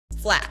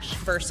Flash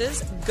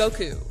versus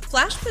Goku.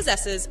 Flash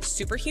possesses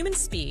superhuman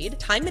speed,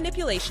 time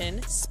manipulation,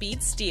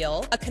 speed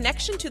steal, a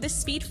connection to the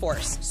speed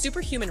force,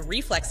 superhuman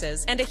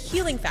reflexes, and a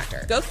healing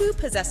factor. Goku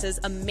possesses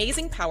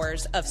amazing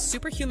powers of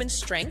superhuman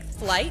strength,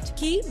 flight,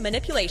 ki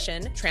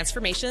manipulation,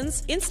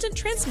 transformations, instant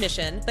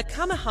transmission, the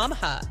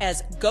Kamehameha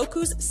as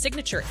Goku's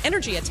signature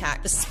energy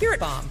attack, the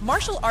Spirit Bomb,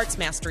 martial arts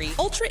mastery,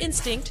 Ultra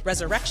Instinct,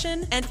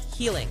 resurrection, and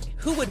healing.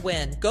 Who would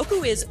win?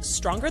 Goku is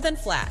stronger than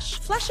Flash.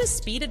 Flash's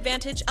speed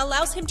advantage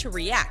allows him to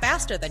react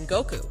faster than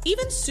Goku.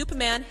 Even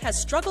Superman has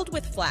struggled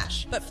with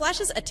Flash, but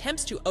Flash's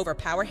attempts to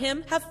overpower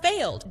him have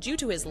failed due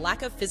to his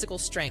lack of physical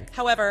strength.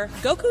 However,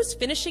 Goku's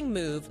finishing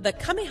move, the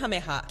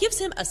Kamehameha, gives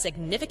him a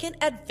significant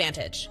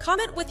advantage.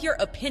 Comment with your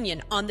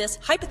opinion on this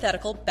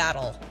hypothetical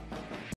battle.